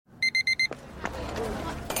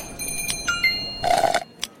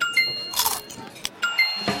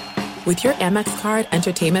With your Amex card,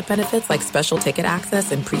 entertainment benefits like special ticket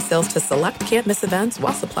access and pre-sales to select can't-miss events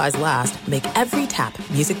while supplies last make every tap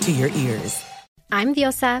music to your ears. I'm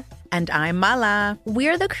Diosa. And I'm Mala.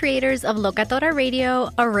 We're the creators of Locatora Radio,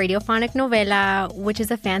 a radiophonic novela, which is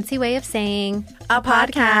a fancy way of saying a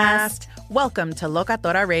podcast. Welcome to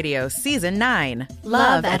Locatora Radio Season 9.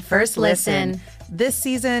 Love at First Listen. This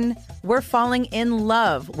season, we're falling in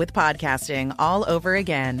love with podcasting all over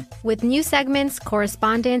again. With new segments,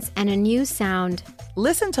 correspondence, and a new sound.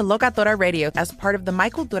 Listen to Locatora Radio as part of the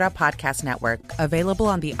Michael Dura Podcast Network, available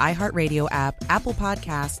on the iHeartRadio app, Apple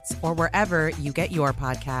Podcasts, or wherever you get your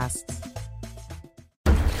podcasts.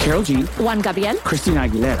 Carol G. Juan Gabriel. Christina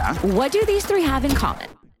Aguilera. What do these three have in common?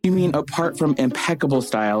 You mean apart from impeccable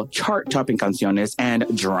style, chart-topping canciones, and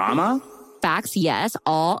drama? Facts, yes,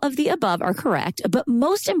 all of the above are correct. But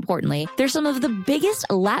most importantly, they're some of the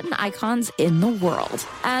biggest Latin icons in the world.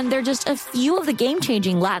 And they're just a few of the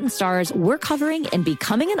game-changing Latin stars we're covering in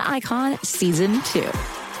Becoming an Icon Season 2.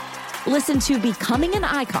 Listen to Becoming an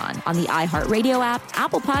Icon on the iHeartRadio app,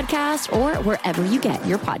 Apple Podcasts, or wherever you get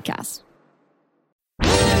your podcasts.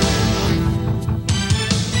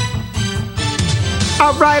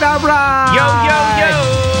 All right. Yo.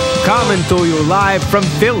 Coming to you live from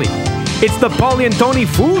Philly. It's the Paulie and Tony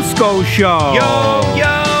Fusco Show. Yo.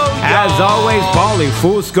 As always, Paulie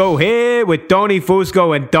Fusco here with Tony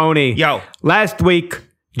Fusco and Tony. Yo. Last week,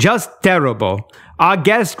 just terrible. Our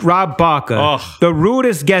guest, Rob Parker, the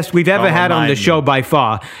rudest guest we've ever had on the show by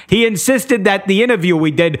far. He insisted that the interview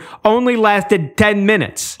we did only lasted 10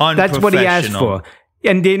 minutes. That's what he asked for.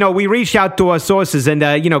 And, we reached out to our sources and,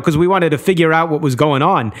 because we wanted to figure out what was going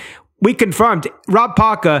on. We confirmed Rob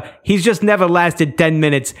Parker, he's just never lasted 10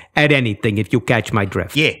 minutes at anything, if you catch my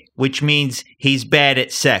drift. Yeah, which means he's bad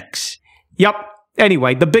at sex. Yep.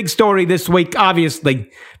 Anyway, the big story this week, obviously,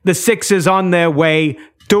 the Sixers on their way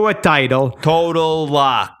to a title. Total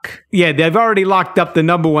lock. Yeah, they've already locked up the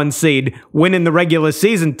number 1 seed, winning the regular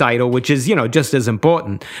season title, which is, just as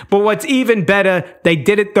important. But what's even better, they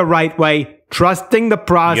did it the right way, trusting the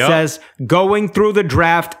process, going through the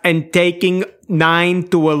draft, and taking 9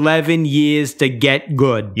 to 11 years to get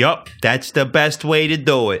good. Yup, that's the best way to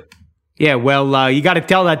do it. Yeah, well, you got to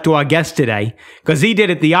tell that to our guest today, because he did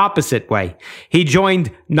it the opposite way. He joined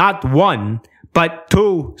not 1, but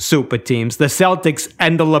 2 super teams, the Celtics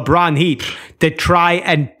and the LeBron Heat, to try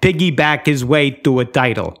and piggyback his way to a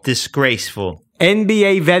title. Disgraceful.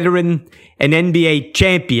 NBA veteran and NBA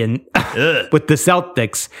champion with the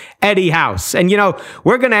Celtics, Eddie House. And,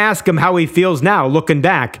 we're going to ask him how he feels now, looking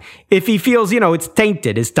back. If he feels, it's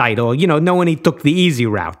tainted, his title, knowing he took the easy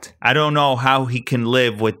route. I don't know how he can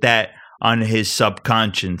live with that on his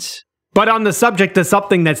subconscious. But on the subject of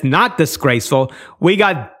something that's not disgraceful, we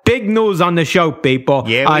got big news on the show, people.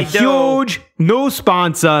 Yeah, we do. Huge new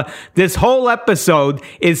sponsor. This whole episode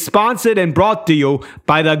is sponsored and brought to you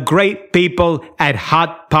by the great people at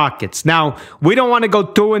Hot Pockets. Now, we don't want to go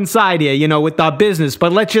too inside here, with our business,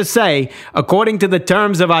 but let's just say, according to the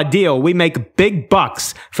terms of our deal, we make big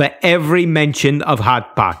bucks for every mention of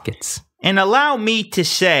Hot Pockets. And allow me to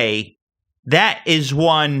say, that is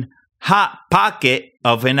one hot pocket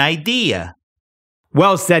of an idea.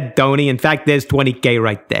 Well said, Tony. In fact, there's 20K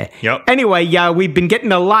right there. Yep. Anyway, we've been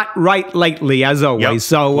getting a lot right lately, as always. Yep.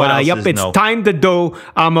 So, it's time to do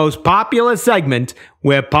our most popular segment,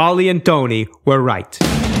 Where Paulie and Tony Were Right.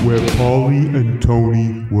 Where Paulie and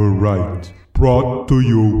Tony Were Right. Brought to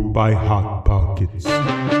you by Hot Pockets. All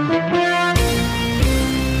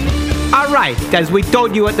right, as we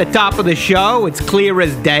told you at the top of the show, it's clear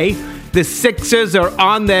as day. The Sixers are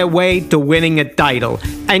on their way to winning a title.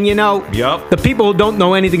 And the people who don't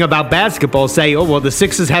know anything about basketball say, the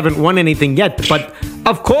Sixers haven't won anything yet. But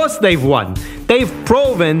of course they've won. They've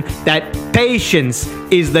proven that patience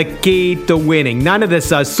is the key to winning. None of this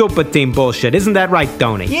super team bullshit. Isn't that right,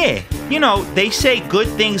 Tony? Yeah. They say good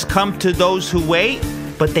things come to those who wait,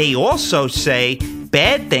 but they also say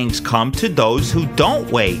bad things come to those who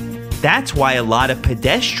don't wait. That's why a lot of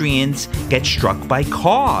pedestrians get struck by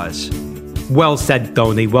cars. Well said,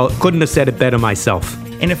 Tony. Well, couldn't have said it better myself.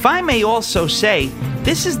 And if I may also say,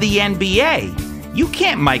 this is the NBA. You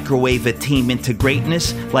can't microwave a team into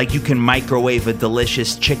greatness like you can microwave a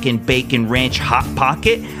delicious chicken bacon ranch Hot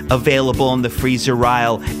Pocket available in the freezer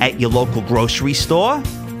aisle at your local grocery store.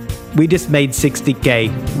 We just made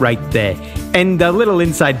 60K right there. And a little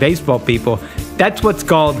inside baseball, people, that's what's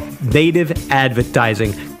called native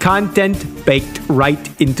advertising. Content baked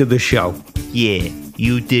right into the show. Yeah,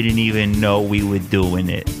 you didn't even know we were doing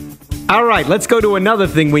it. All right, let's go to another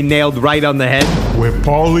thing we nailed right on the head. Where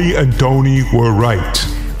Paulie and Tony were right.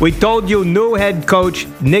 We told you new head coach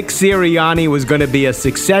Nick Sirianni was going to be a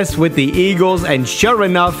success with the Eagles, and sure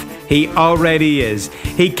enough, he already is.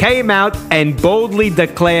 He came out and boldly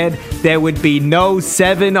declared there would be no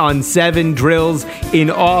 7-on-7 drills in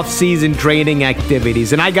off-season training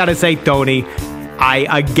activities. And I gotta say, Tony, I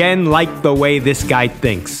again like the way this guy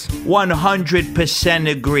thinks. 100%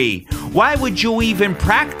 agree. Why would you even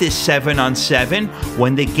practice 7-on-7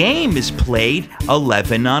 when the game is played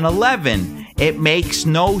 11-on-11? It makes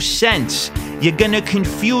no sense. You're going to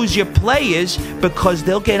confuse your players because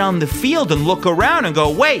they'll get on the field and look around and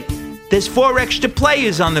go, wait, there's 4 extra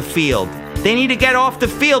players on the field. They need to get off the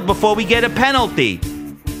field before we get a penalty.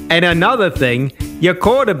 And another thing, your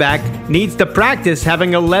quarterback needs to practice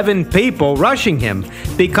having 11 people rushing him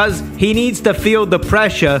because he needs to feel the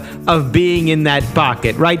pressure of being in that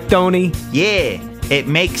pocket. Right, Tony? Yeah, it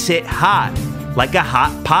makes it hot, like a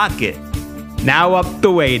hot pocket. Now up to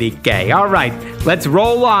 80K. All right, let's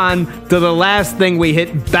roll on to the last thing we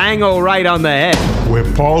hit bango right on the head. Where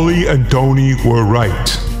Paulie and Tony were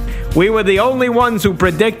right. We were the only ones who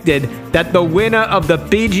predicted that the winner of the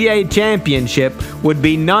PGA Championship would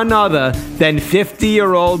be none other than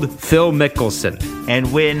 50-year-old Phil Mickelson.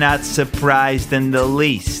 And we're not surprised in the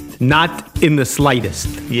least. Not in the slightest.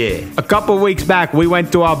 Yeah. A couple weeks back, we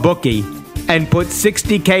went to our bookie and put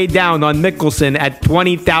 $60K down on Mickelson at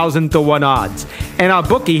 20,000 to 1 odds. And our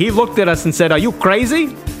bookie, he looked at us and said, "Are you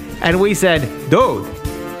crazy?" And we said, "Dude,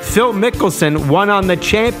 Phil Mickelson won on the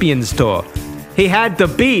Champions Tour. He had to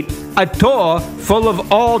beat a tour full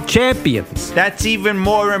of all champions." That's even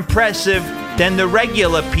more impressive than the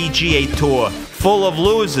regular PGA Tour, full of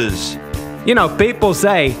losers. You know, people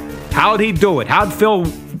say, how'd he do it? How'd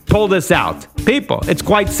Phil pull this out? People, it's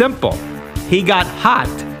quite simple. He got hot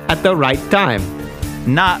at the right time.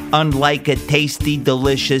 Not unlike a tasty,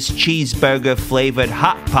 delicious cheeseburger-flavored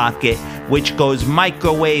Hot Pocket, which goes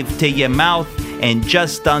microwave to your mouth in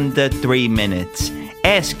just under 3 minutes.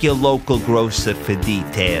 Ask your local grocer for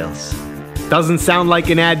details. Doesn't sound like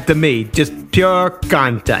an ad to me, just pure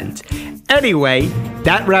content. Anyway,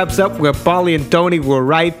 that wraps up where Paulie and Tony were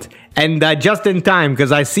right. And just in time,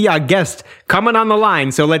 because I see our guest coming on the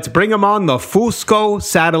line, so let's bring him on the Fusco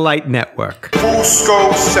Satellite Network.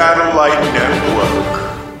 Fusco Satellite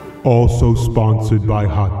Network. Also sponsored by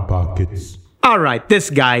Hot Pockets. All right, this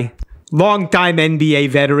guy, longtime NBA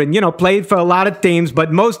veteran, played for a lot of teams,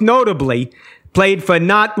 but most notably, played for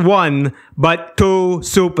not one, but 2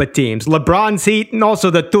 super teams. LeBron's Heat and also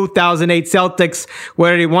the 2008 Celtics,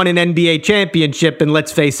 where he won an NBA championship and,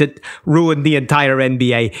 let's face it, ruined the entire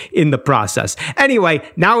NBA in the process. Anyway,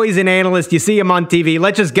 now he's an analyst. You see him on TV.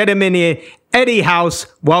 Let's just get him in here. Eddie House,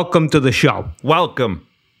 welcome to the show. Welcome.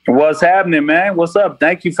 What's happening, man? What's up?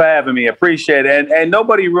 Thank you for having me. Appreciate it. And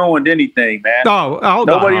nobody ruined anything, man. Oh, hold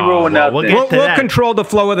nobody on. ruined nothing. We'll control the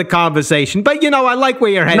flow of the conversation. But, I like where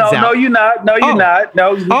your head's out. No, you're not. No, you're not.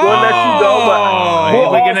 No, we'll let you go.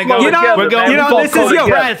 But we're going to go. We're going this is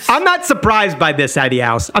you. I'm not surprised by this, Eddie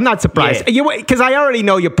House. I'm not surprised. Because I already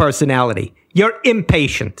know your personality. You're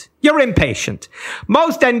impatient.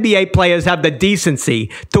 Most NBA players have the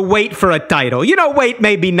decency to wait for a title. Wait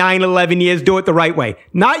maybe 9, 11 years, do it the right way.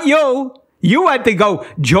 Not you. You had to go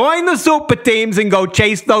join the super teams and go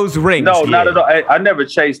chase those rings. No, not at all. I never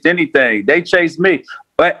chased anything. They chased me.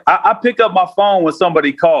 But I pick up my phone when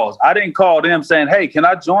somebody calls. I didn't call them saying, "Hey, can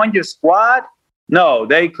I join your squad?" No,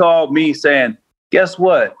 they called me saying, "Guess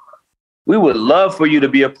what? We would love for you to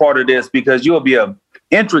be a part of this because you'll be an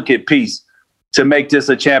intricate piece to make this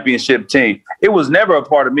a championship team." It was never a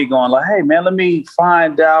part of me going like, "Hey, man, let me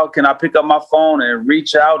find out. Can I pick up my phone and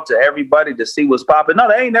reach out to everybody to see what's popping?" No,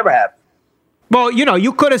 that ain't never happened. Well,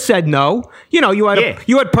 you could have said no. You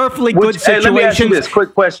had perfectly good situations. Hey, let me ask you this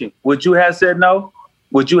quick question. Would you have said no?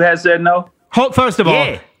 First of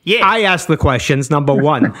all, I asked the questions, number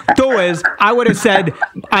 1. 2 is, I would have said,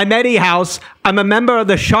 "I'm Eddie House. I'm a member of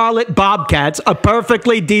the Charlotte Bobcats, a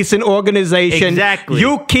perfectly decent organization. Exactly.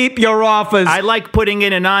 You keep your offers." I like putting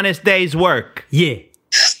in an honest day's work. Yeah.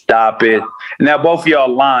 Stop it. Now, both of y'all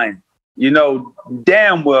lying.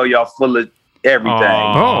 Damn well y'all full of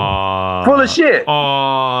everything. Full of shit.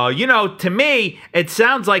 To me, it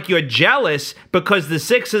sounds like you're jealous because the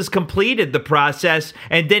Sixers completed the process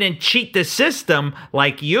and didn't cheat the system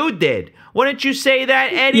like you did. Wouldn't you say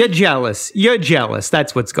that, Eddie? You're jealous.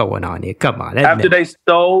 That's what's going on here. Come on. After they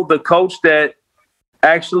stole the coach that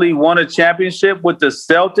actually won a championship with the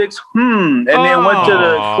Celtics. And then went to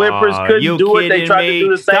the Clippers. Couldn't do it. They tried to do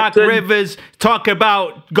the same. Doc Rivers talk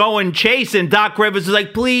about going chasing. Doc Rivers is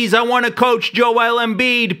like, please, I want to coach Joel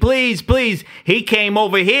Embiid. Please, please. He came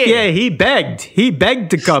over here. Yeah, he begged. He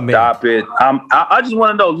begged to come in. Stop it. I just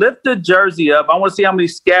want to know, lift the jersey up. I want to see how many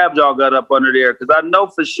scabs y'all got up under there, because I know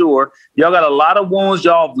for sure y'all got a lot of wounds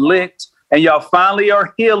y'all have licked. And y'all finally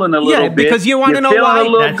are healing a little bit. Yeah, because you want to know why? A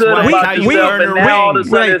little good about yourself, and now all of a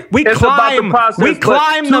sudden we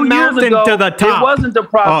climb the mountain to the top. It wasn't the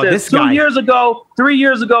process. 2 years ago, 3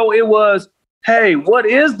 years ago, it was, hey, what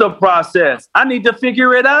is the process? I need to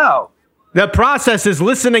figure it out. The process is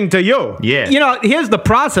listening to you. Yeah. You know, here's the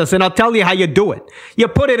process, and I'll tell you how you do it. You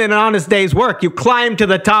put it in an honest day's work. You climb to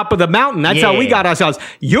the top of the mountain. That's how we got ourselves.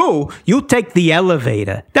 You take the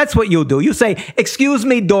elevator. That's what you do. You say, excuse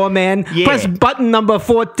me, doorman. Press button number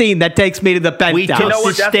 14. That takes me to the penthouse. We took you know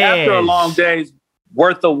what? That's after a long day's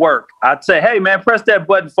worth of work. I'd say, hey, man, press that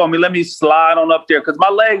button for me. Let me slide on up there, because my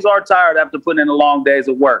legs are tired after putting in a long days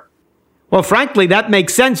of work. Well, frankly, that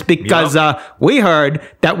makes sense because we heard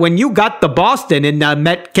that when you got to Boston and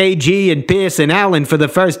met KG and Pierce and Allen for the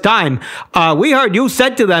first time, we heard you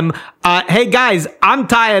said to them, hey, guys, I'm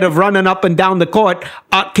tired of running up and down the court.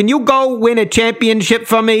 Can you go win a championship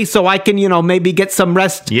for me so I can, maybe get some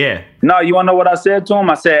rest? Yeah. No, you want to know what I said to him?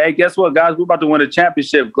 I said, hey, guess what, guys? We're about to win a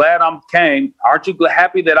championship. Glad I came. Aren't you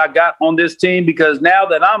happy that I got on this team? Because now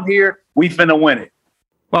that I'm here, we finna win it.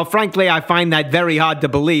 Well, frankly, I find that very hard to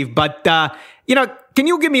believe. But, can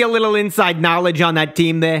you give me a little inside knowledge on that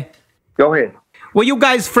team there? Go ahead. Were you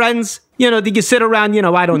guys friends? Did you sit around,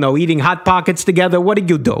 I don't know, eating Hot Pockets together? What did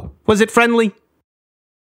you do? Was it friendly?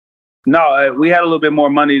 No, we had a little bit more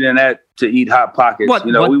money than that to eat Hot Pockets. What?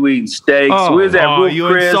 We were eating steaks. We was at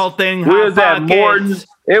Ruth Chris. Insulting we was Hot at Morton's.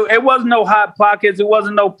 It wasn't no Hot Pockets. It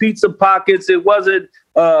wasn't no Pizza Pockets. It wasn't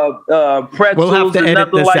pretzels and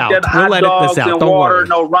nothing like that. Hot dogs and water,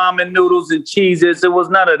 no ramen noodles and cheeses. It was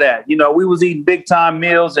none of that. We was eating big time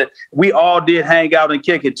meals, and we all did hang out and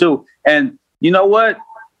kick it too. And you know what?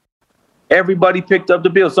 Everybody picked up the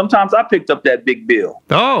bill. Sometimes I picked up that big bill.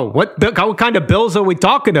 Oh, what kind of bills are we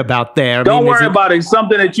talking about there? Don't worry about it.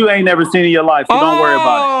 Something that you ain't never seen in your life. So don't worry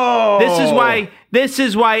about it. This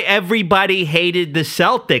is why everybody hated the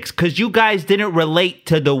Celtics, because you guys didn't relate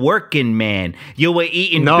to the working man. You were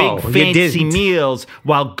eating big fancy meals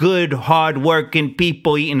while good, hard-working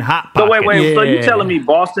people eating Hot Pockets. So wait. So you telling me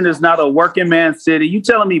Boston is not a working man city? You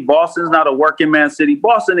telling me Boston's not a working man city?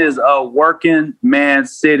 Boston is a working man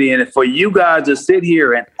city. And for you guys to sit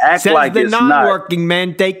here and act like it's not. Says the non-working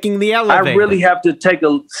man taking the elevator. I really have to take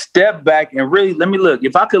a step back and really, let me look.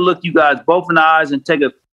 If I could look you guys both in the eyes and take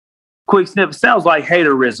a quick snip. It sounds like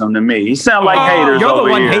haterism to me. You sound like haters. You're the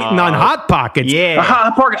one here. hating on Hot Pockets. Yeah.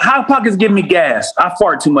 Hot Pockets give me gas. I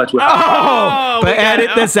fart too much with but edit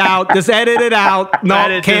this out. Just edit it out. No,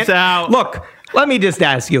 edit this out. Look, let me just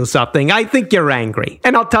ask you something. I think you're angry,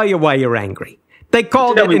 and I'll tell you why you're angry. They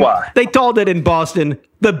called it in Boston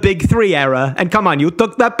the Big Three era. And come on, you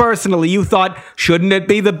took that personally. You thought, shouldn't it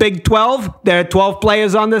be the Big 12? There are 12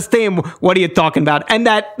 players on this team. What are you talking about? And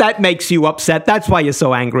that makes you upset. That's why you're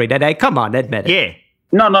so angry today. Come on, admit it. Yeah.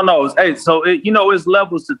 No. Hey, so it's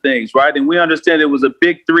levels to things, right? And we understand it was a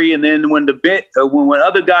Big Three, and then when when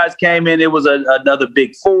other guys came in, it was another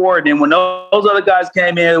Big Four, and then when those other guys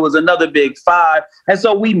came in, it was another Big Five, and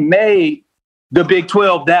so we made the Big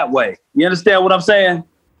 12 that way. You understand what I'm saying?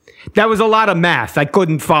 That was a lot of math. I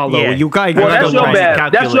couldn't follow. Yeah. You guys. Well, that's your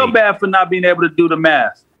bad. That's your bad for not being able to do the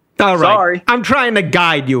math. All right. Sorry. I'm trying to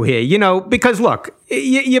guide you here, because look,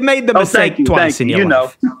 you made the mistake twice in your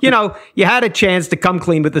life. You had a chance to come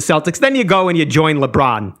clean with the Celtics. Then you go and you join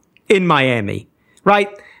LeBron in Miami, right?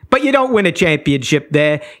 But you don't win a championship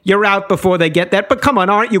there. You're out before they get that. But come on,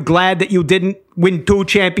 aren't you glad that you didn't win 2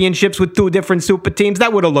 championships with 2 different super teams?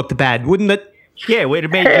 That would have looked bad, wouldn't it? Yeah, it would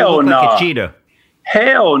have made you look like a cheater.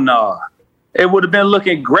 Hell no. It would have been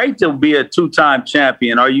looking great to be a 2-time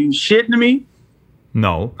champion. Are you shitting me?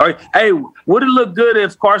 No. Hey, would it look good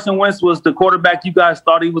if Carson Wentz was the quarterback you guys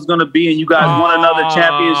thought he was going to be and you guys won another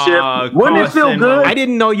championship? Wouldn't it feel good? I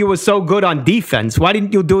didn't know you were so good on defense. Why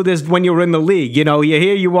didn't you do this when you were in the league?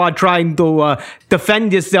 Here you are trying to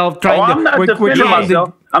defend yourself. I'm not defending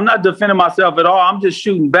myself. I'm not defending myself at all. I'm just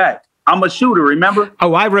shooting back. I'm a shooter, remember?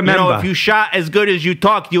 Oh, I remember. If you shot as good as you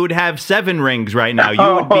talked, you would have 7 rings right now.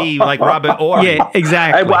 You would be like Robert Orr. Yeah,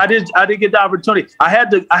 exactly. Hey, well, I didn't get the opportunity. I had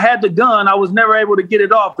the gun. I was never able to get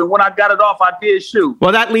it off. And when I got it off, I did shoot.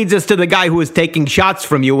 Well, that leads us to the guy who was taking shots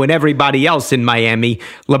from you and everybody else in Miami,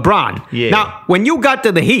 LeBron. Yeah. Now, when you got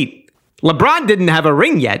to the Heat, LeBron didn't have a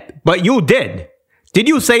ring yet, but you did. Did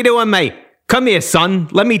you say to him, hey, Come here, son.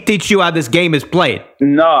 Let me teach you how this game is played.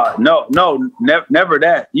 No, never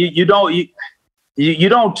that. You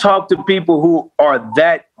don't talk to people who are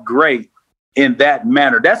that great in that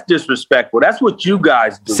manner. That's disrespectful. That's what you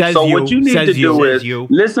guys do. What you need to do is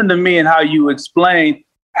listen to me and how you explain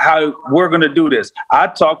how we're going to do this. I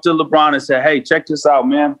talked to LeBron and said, hey, check this out,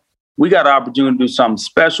 man. We got an opportunity to do something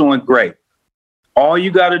special and great. All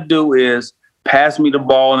you got to do is pass me the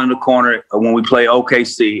ball in the corner when we play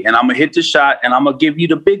OKC, and I'm going to hit the shot, and I'm going to give you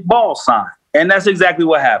the big ball sign. And that's exactly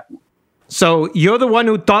what happened. So you're the one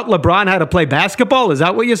who taught LeBron how to play basketball? Is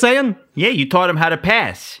that what you're saying? Yeah, you taught him how to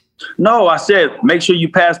pass. No, I said make sure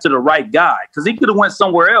you pass to the right guy, because he could have went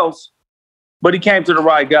somewhere else, but he came to the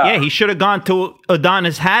right guy. Yeah, he should have gone to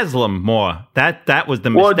Adonis Haslam more. That was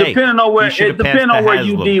the mistake. Well, depending on where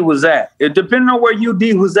UD was at. Depending on where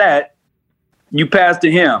UD was at, you pass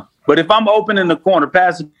to him. But if I'm open in the corner,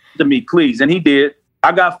 pass it to me, please. And he did.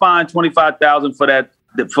 I got fined $25,000 for that.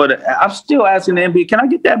 I'm still asking the NBA, can I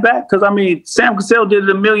get that back? Because, I mean, Sam Cassell did it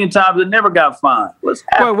a million times and never got fined. What's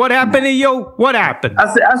happening? Wait, what happened to you? What happened?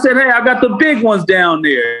 I said, hey, I got the big ones down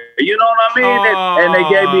there. You know what I mean? And they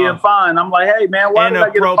gave me a fine. I'm like, hey, man, why did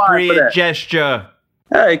I get a fine for that? Inappropriate gesture.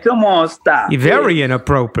 Hey, come on, stop. You're very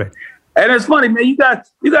inappropriate. And it's funny, man. You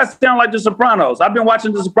guys sound like The Sopranos. I've been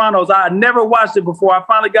watching The Sopranos. I never watched it before. I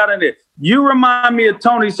finally got in it. You remind me of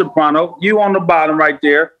Tony Soprano. You on the bottom right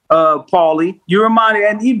there, Paulie. You remind me,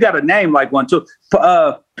 and you've got a name like one too.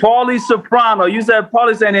 Paulie Soprano. You said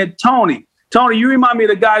Paulie, saying it. Tony. You remind me of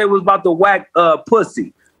the guy that was about to whack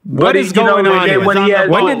pussy. What is going on here? When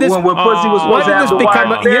pussy was supposed to have the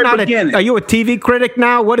wire. Are you a TV critic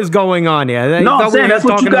now? What is going on here? No, I'm saying that's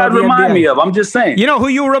what you guys remind me of. I'm just saying. You know who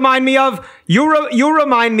you remind me of? You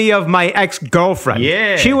remind me of my ex-girlfriend.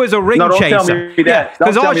 Yeah. She was a ring chaser. Tell me that.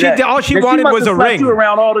 Because all she wanted was a ring. She you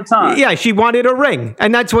around all the time. Yeah, she wanted a ring,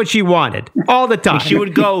 and that's what she wanted all the time. She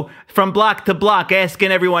would go from block to block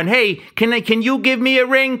asking everyone, hey, can you give me a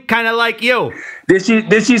ring? Kind of like you.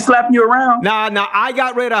 Did she slap you around? No, I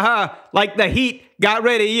got rid of her like the Heat got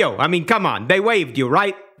rid of you. I mean, come on. They waived you,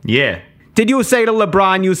 right? Yeah. Did you say to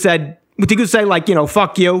LeBron, did you say like,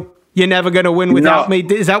 fuck you? You're never going to win without me?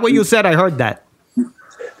 Is that what you said? I heard that.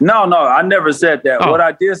 No, I never said that. What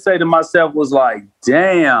I did say to myself was like,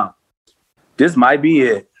 damn, this might be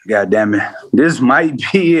it. God damn it. This might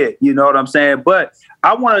be it. You know what I'm saying? But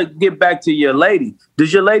I want to get back to your lady.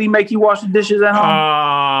 Does your lady make you wash the dishes at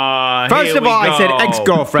home? First of all, I said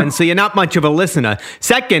ex-girlfriend, so you're not much of a listener.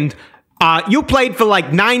 Second, you played for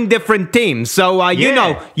like 9 different teams. So,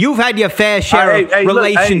 you've had your fair share of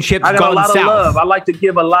relationships going south. I got a lot of love. I like to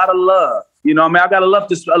give a lot of love. You know what I mean? I got to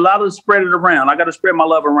love a lot of spread it around. I got to spread my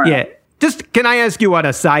love around. Yeah. Just, can I ask you on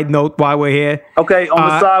a side note while we're here? Okay, on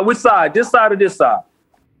the side. Which side? This side or this side?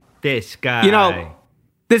 This guy.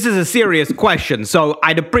 This is a serious question, so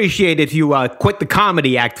I'd appreciate if you quit the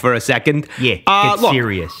comedy act for a second. Yeah, get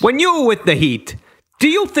serious. When you were with the Heat, do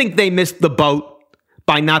you think they missed the boat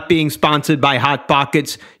by not being sponsored by Hot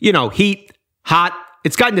Pockets? Heat, hot,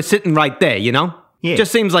 it's kind of sitting right there, Yeah.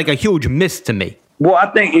 Just seems like a huge miss to me. Well, I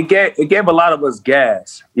think it gave a lot of us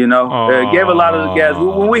gas, It gave a lot of us gas.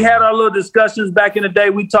 When we had our little discussions back in the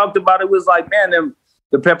day, we talked about it. Was like, man,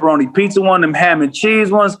 the pepperoni pizza one, them ham and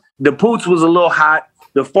cheese ones, the pooch was a little hot.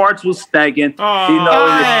 The farts was stinking, and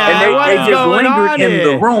they just lingered in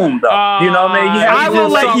the room, though. You know what I mean? I will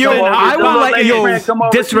let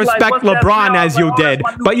you disrespect LeBron as you did,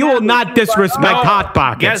 but you will not disrespect Hot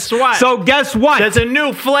Pockets. Guess what? So guess what? There's a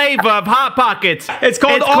new flavor of Hot Pockets. It's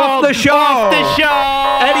called Off the Show. Off the Show.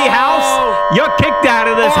 Eddie House, you're kicked out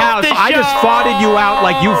of this house. I just farted you out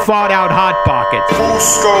like you fought out Hot Pockets.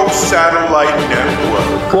 Fusco Satellite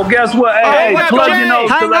Network. Well, guess what? Hey, plug your nose,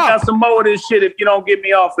 because I got some more of this shit if you don't get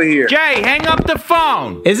me off of here. Jay, hang up the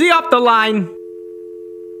phone. Is he off the line?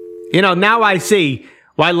 Now I see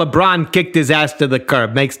why LeBron kicked his ass to the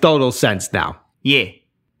curb. Makes total sense now. Yeah.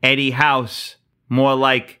 Eddie House. More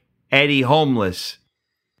like Eddie Homeless.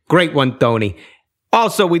 Great one, Tony.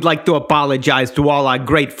 Also, we'd like to apologize to all our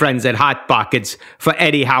great friends at Hot Pockets for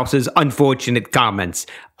Eddie House's unfortunate comments.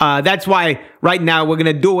 That's why right now we're going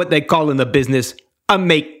to do what they call in the business a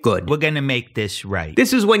make good. We're going to make this right.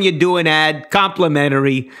 This is when you do an ad,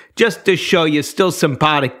 complimentary, just to show you're still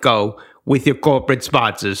simpatico with your corporate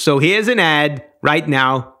sponsors. So here's an ad right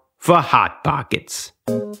now for Hot Pockets.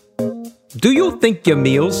 Do you think your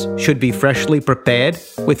meals should be freshly prepared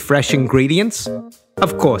with fresh ingredients?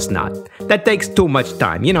 Of course not. That takes too much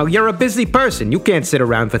time. You're a busy person. You can't sit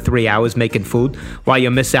around for 3 hours making food while you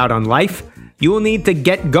miss out on life. You'll need to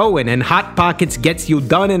get going, and Hot Pockets gets you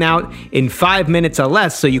done and out in 5 minutes or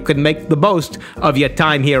less so you can make the most of your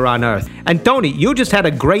time here on Earth. And Tony, you just had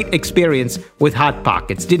a great experience with Hot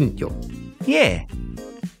Pockets, didn't you? Yeah.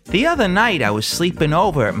 The other night I was sleeping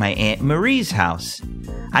over at my Aunt Marie's house.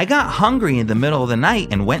 I got hungry in the middle of the night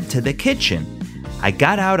and went to the kitchen. I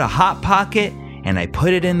got out a Hot Pocket and I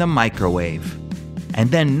put it in the microwave.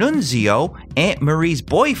 And then Nunzio, Aunt Marie's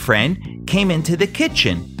boyfriend, came into the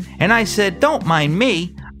kitchen. And I said, "Don't mind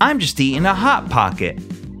me, I'm just eating a Hot Pocket."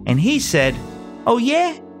 And he said, "Oh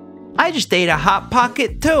yeah? I just ate a Hot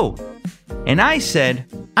Pocket too." And I said,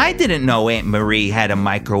 "I didn't know Aunt Marie had a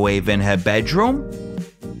microwave in her bedroom."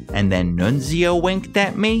 And then Nunzio winked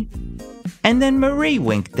at me. And then Marie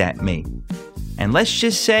winked at me. And let's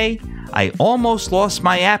just say, I almost lost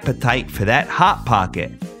my appetite for that Hot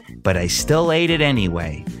Pocket. But I still ate it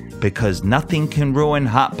anyway, because nothing can ruin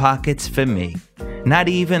Hot Pockets for me. Not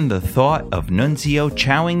even the thought of Nunzio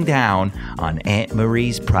chowing down on Aunt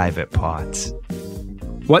Marie's private parts.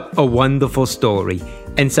 What a wonderful story,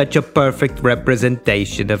 and such a perfect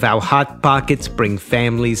representation of how Hot Pockets bring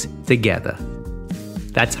families together.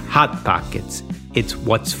 That's Hot Pockets. It's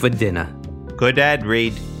what's for dinner. Good ad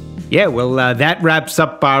read. Yeah, well, that wraps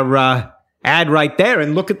up our ad right there.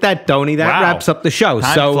 And look at that, Tony. That wraps up the show.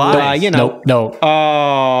 Time so, flies. No.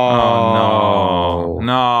 Oh,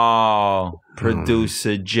 no.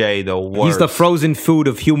 Producer Jay, the worst. He's the frozen food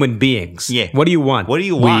of human beings. Yeah. What do you want? What do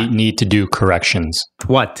you want? We need to do corrections.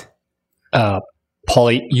 What?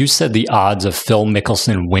 Paulie, you said the odds of Phil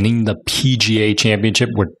Mickelson winning the PGA Championship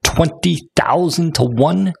were 20,000 to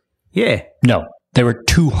 1? Yeah. No, they were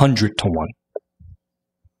 200 to 1.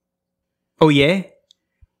 Oh, yeah?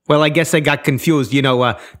 Well, I guess I got confused.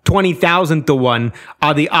 20,000 to 1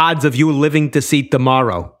 are the odds of you living to see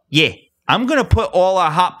tomorrow. Yeah. I'm going to put all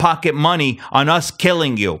our Hot Pocket money on us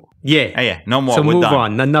killing you. Yeah. Yeah, no more. So We're move done.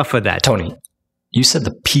 on. Enough of that. Tony, you said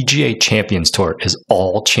the PGA Champions Tour is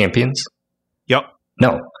all champions? Yep.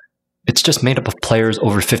 No, it's just made up of players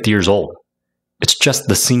over 50 years old. It's just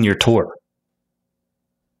the senior tour.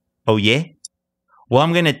 Oh, yeah? Well,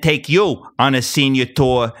 I'm going to take you on a senior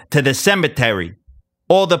tour to the cemetery.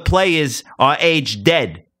 All the players are aged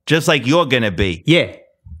dead, just like you're going to be. Yeah.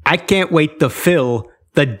 I can't wait to fill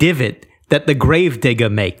the divot that the gravedigger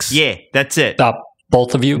makes. Yeah, that's it. Stop,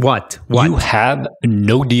 both of you. What? You have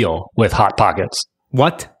no deal with Hot Pockets.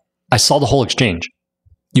 What? I saw the whole exchange.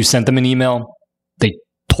 You sent them an email. They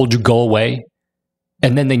told you go away.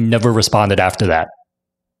 And then they never responded after that.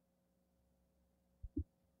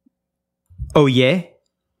 Oh, yeah?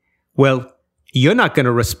 Well, you're not going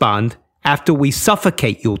to respond after we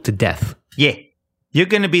suffocate you to death. Yeah. You're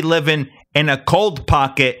going to be living in a cold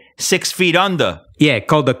pocket 6 feet under. Yeah,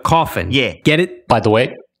 called a coffin. Yeah. Get it? By the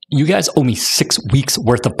way, you guys owe me 6 weeks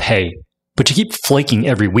worth of pay, but you keep flaking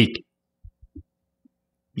every week.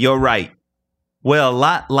 You're right. We're a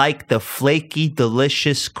lot like the flaky,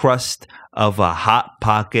 delicious crust of a Hot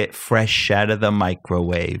Pocket fresh out of the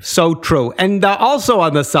microwave. So true. And also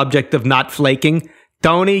on the subject of not flaking,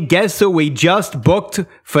 Tony, guess who we just booked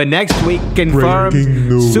for next week?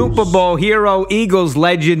 Confirmed. Super Bowl hero, Eagles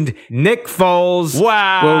legend, Nick Foles.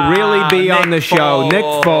 Wow. Will really be Nick on the show.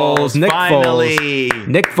 Foles. Nick Foles.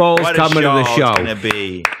 Nick Foles What coming to the show. It's gonna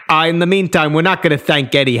be. In the meantime, we're not going to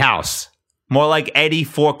thank Eddie House. More like Eddie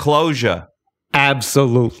Foreclosure.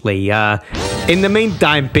 Absolutely. In the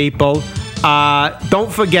meantime, people,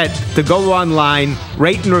 don't forget to go online,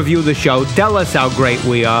 rate and review the show. Tell us how great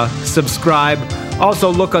we are. Subscribe. Also,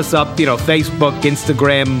 look us up, Facebook,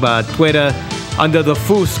 Instagram, Twitter, under the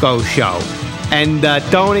Fusco Show. And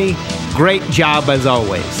Tony, great job as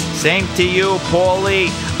always. Same to you, Paulie.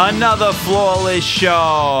 Another flawless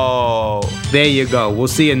show. There you go. We'll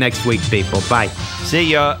see you next week, people. Bye.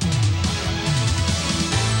 See ya.